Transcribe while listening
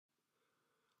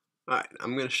Alright,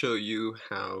 I'm going to show you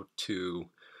how to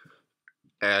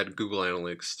add Google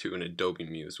Analytics to an Adobe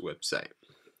Muse website.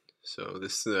 So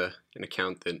this is an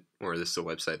account this is a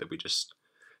website that we just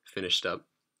finished up,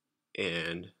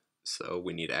 and so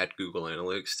we need to add Google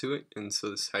Analytics to it, and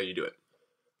so this is how you do it.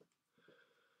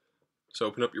 So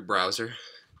open up your browser,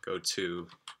 go to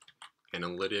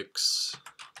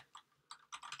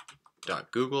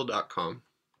analytics.google.com.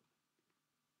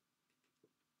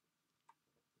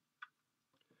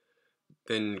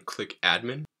 Then click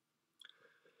Admin.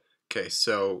 Okay,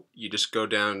 so you just go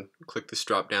down, click this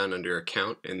drop down under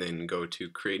Account, and then go to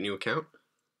Create New Account.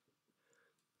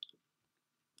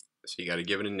 So you got to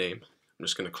give it a name. I'm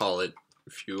just going to call it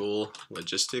Fuel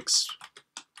Logistics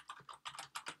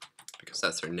because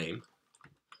that's their name.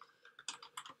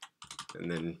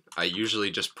 And then I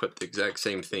usually just put the exact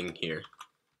same thing here.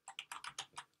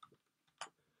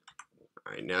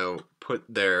 I now put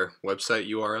their website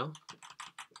URL.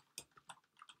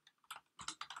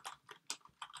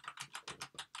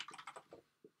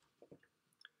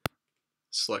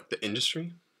 Select the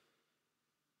industry.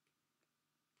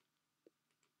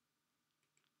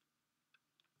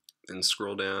 Then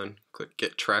scroll down, click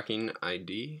Get Tracking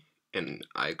ID, and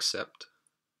I accept.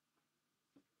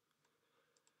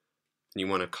 And you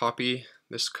want to copy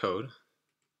this code,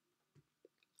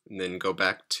 and then go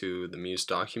back to the Muse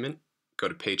document, go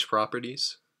to Page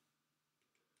Properties,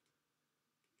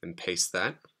 and paste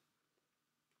that.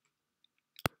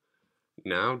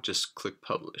 Now just click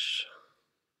Publish.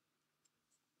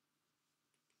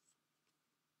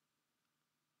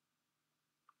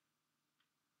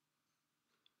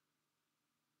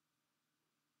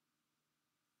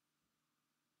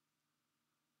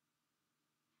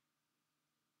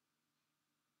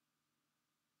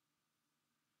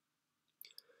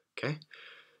 Okay,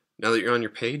 now that you're on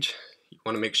your page, you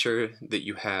want to make sure that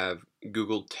you have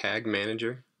Google Tag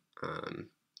Manager.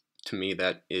 To me,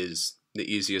 that is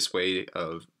the easiest way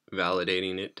of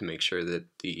validating it to make sure that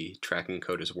the tracking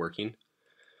code is working,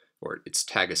 or it's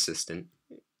Tag Assistant.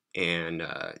 And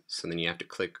so then you have to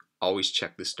click Always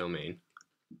Check this domain.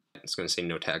 It's going to say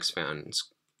no tags found.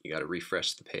 You got to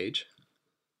refresh the page.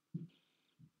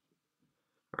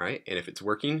 Alright, and if it's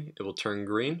working, it will turn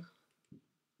green.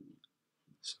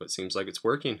 So it seems like it's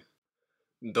working.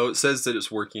 Though it says that it's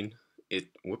working,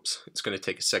 it's going to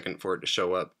take a second for it to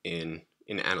show up in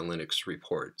Analytics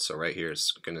report. So right here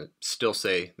it's going to still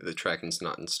say that the tracking's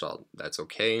not installed. That's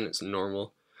okay, and it's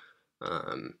normal.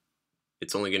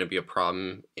 It's only going to be a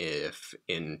problem if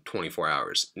in 24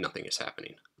 hours nothing is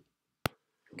happening.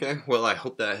 Okay, well, I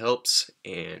hope that helps,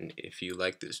 and if you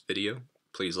like this video,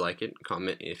 please like it,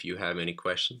 comment if you have any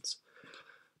questions.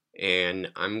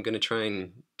 And I'm going to try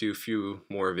and do a few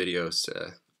more videos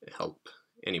to help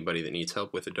anybody that needs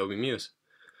help with Adobe Muse.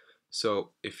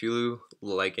 So if you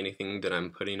like anything that I'm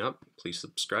putting up, please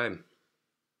subscribe.